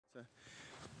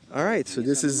All right, so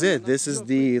this is it. This is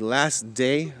the last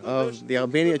day of the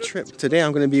Albania trip. Today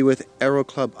I'm going to be with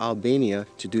AeroClub Albania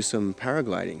to do some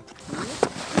paragliding.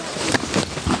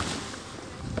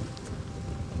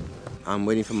 I'm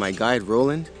waiting for my guide,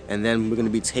 Roland, and then we're going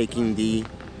to be taking the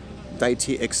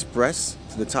Dajti Express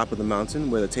to the top of the mountain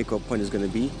where the takeoff point is going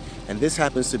to be. And this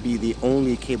happens to be the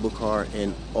only cable car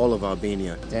in all of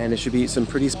Albania. And there should be some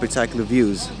pretty spectacular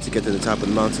views to get to the top of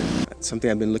the mountain. It's something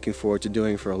I've been looking forward to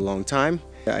doing for a long time.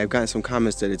 I've gotten some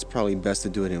comments that it's probably best to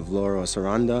do it in Vlora or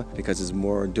Saranda because it's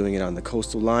more doing it on the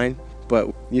coastal line.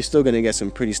 But you're still going to get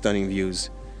some pretty stunning views.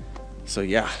 So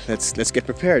yeah, let's get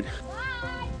prepared.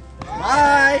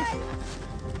 Bye!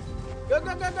 Go,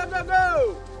 go, go, go, go,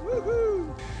 go!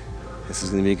 Woohoo! This is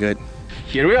going to be good.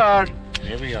 Here we are.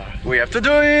 Here we are. We have to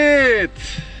do it!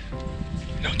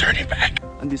 No turning back.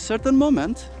 At a certain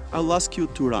moment, I'll ask you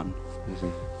to run.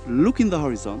 Look in the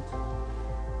horizon.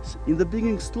 In the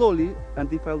beginning, slowly,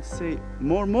 and if I'll say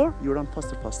more, you run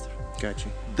faster. Got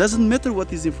you. Doesn't matter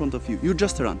what is in front of you, you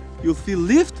just run. You'll feel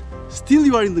lift, still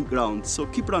you are in the ground, so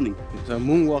keep running. So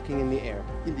moonwalking in the air.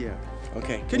 In the air.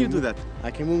 Okay. Can you do that?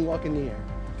 I can moonwalk in the air.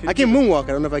 I can moonwalk, I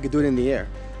don't know if I can do it in the air,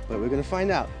 but we're gonna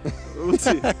find out. We'll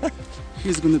see.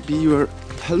 Here's gonna be your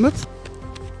helmet.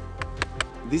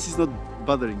 This is not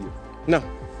bothering you. No.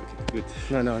 Okay,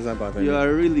 good. No, it's not bothering You me. are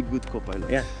a really good co-pilot.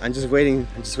 Yeah, I'm just waiting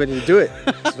to do it.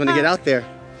 Just want to get out there.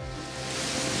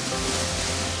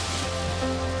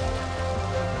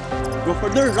 Go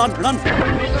further, run!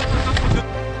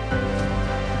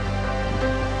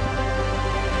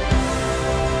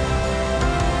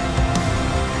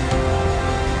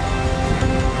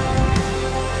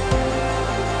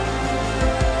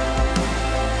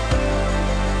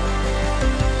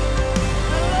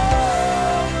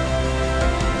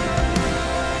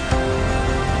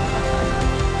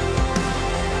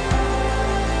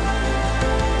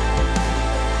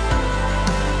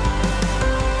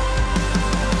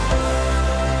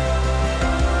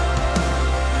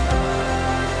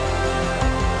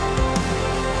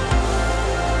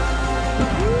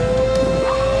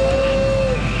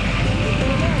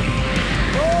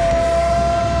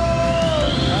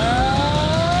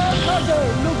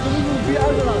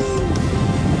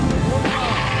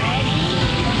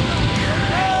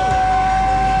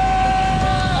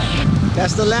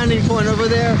 That's the landing point over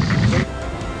there.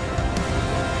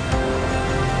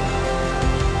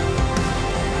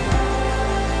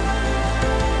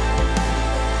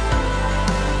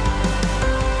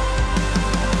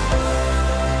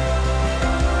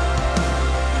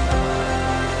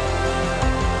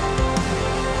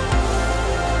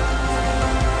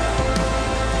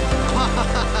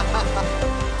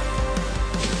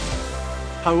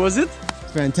 How was it?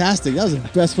 Fantastic. That was the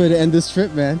best way to end this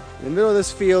trip, man. In the middle of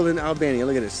this field in Albania,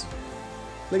 look at this.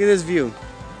 Look at this view.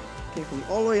 Came from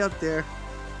all the way up there,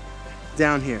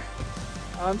 down here.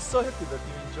 I'm so happy that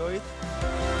you enjoyed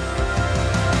it.